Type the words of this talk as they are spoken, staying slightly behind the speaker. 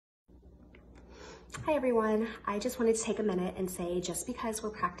Hi everyone, I just wanted to take a minute and say just because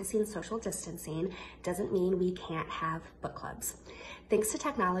we're practicing social distancing doesn't mean we can't have book clubs. Thanks to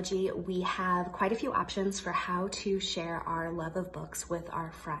technology, we have quite a few options for how to share our love of books with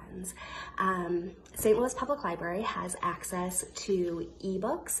our friends. St. Louis Public Library has access to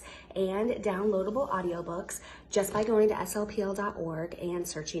ebooks and downloadable audiobooks just by going to slpl.org and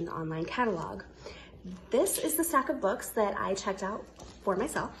searching the online catalog. This is the stack of books that I checked out for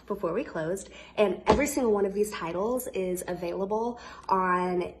myself before we closed, and every single one of these titles is available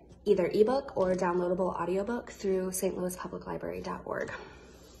on either ebook or downloadable audiobook through stlouispubliclibrary.org.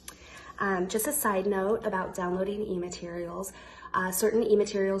 Just a side note about downloading e-materials. Certain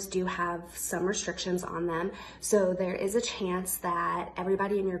e-materials do have some restrictions on them, so there is a chance that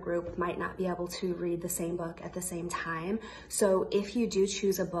everybody in your group might not be able to read the same book at the same time. So if you do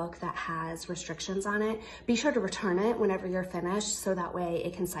choose a book that has restrictions on it, be sure to return it whenever you're finished so that way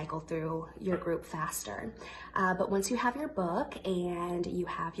it can cycle through your group faster. But once you have your book and you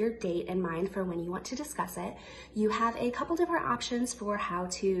have your date in mind for when you want to discuss it, you have a couple different options for how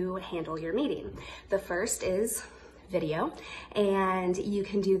to handle your meeting. The first is video, and you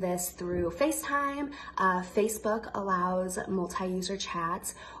can do this through FaceTime. Facebook allows multi-user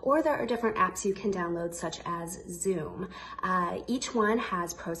chats, or there are different apps you can download such as Zoom. Each one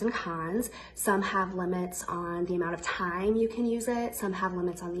has pros and cons. Some have limits on the amount of time you can use it, some have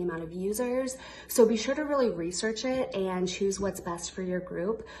limits on the amount of users, so be sure to really research it and choose what's best for your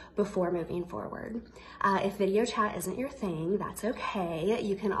group before moving forward. If video chat isn't your thing, that's okay.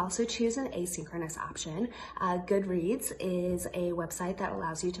 You can also choose an asynchronous option. Goodreads is a website that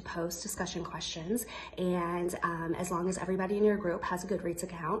allows you to post discussion questions, and as long as everybody in your group has a Goodreads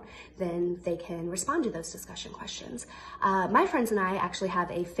account, then they can respond to those discussion questions. My friends and I actually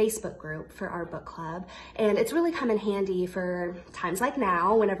have a Facebook group for our book club, and it's really come in handy for times like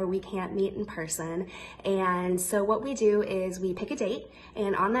now whenever we can't meet in person. And so what we do is we pick a date,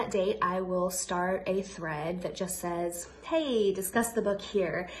 and on that date I will start a thread that just says, hey, discuss the book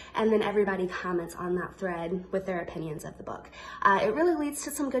here, and then everybody comments on that thread with their opinions of the book. It really leads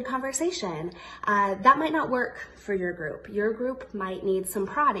to some good conversation. That might not work for your group. Your group might need some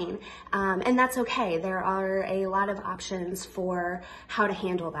prodding, and that's okay. There are a lot of options for how to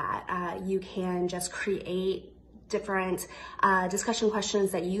handle that. You can just create different discussion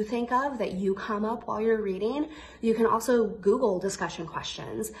questions that you think of, that you come up while you're reading. You can also Google discussion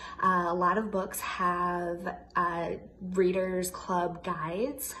questions. A lot of books have readers club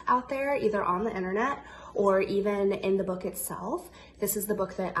guides out there, either on the internet or even in the book itself. This is the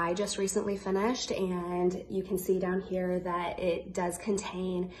book that I just recently finished, and you can see down here that it does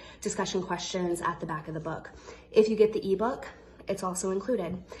contain discussion questions at the back of the book. If you get the ebook, it's also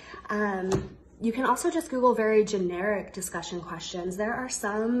included. You can also just Google very generic discussion questions. There are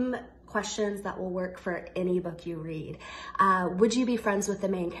some questions that will work for any book you read. Would you be friends with the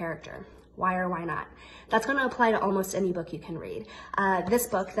main character? Why or why not? That's going to apply to almost any book you can read. This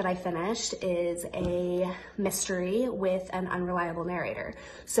book that I finished is a mystery with an unreliable narrator.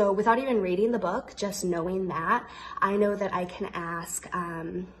 So without even reading the book, just knowing that, I know that I can ask,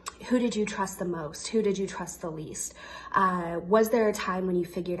 who did you trust the most? Who did you trust the least? Was there a time when you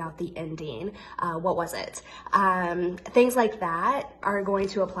figured out the ending? What was it? Things like that are going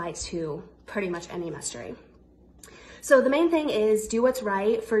to apply to pretty much any mystery. So the main thing is do what's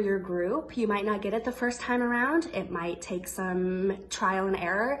right for your group. You might not get it the first time around. It might take some trial and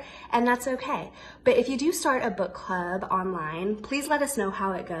error, and that's okay. But if you do start a book club online, please let us know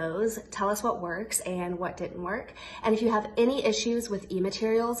how it goes. Tell us what works and what didn't work. And if you have any issues with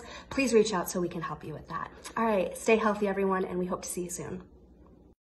e-materials, please reach out so we can help you with that. All right, stay healthy everyone, and we hope to see you soon.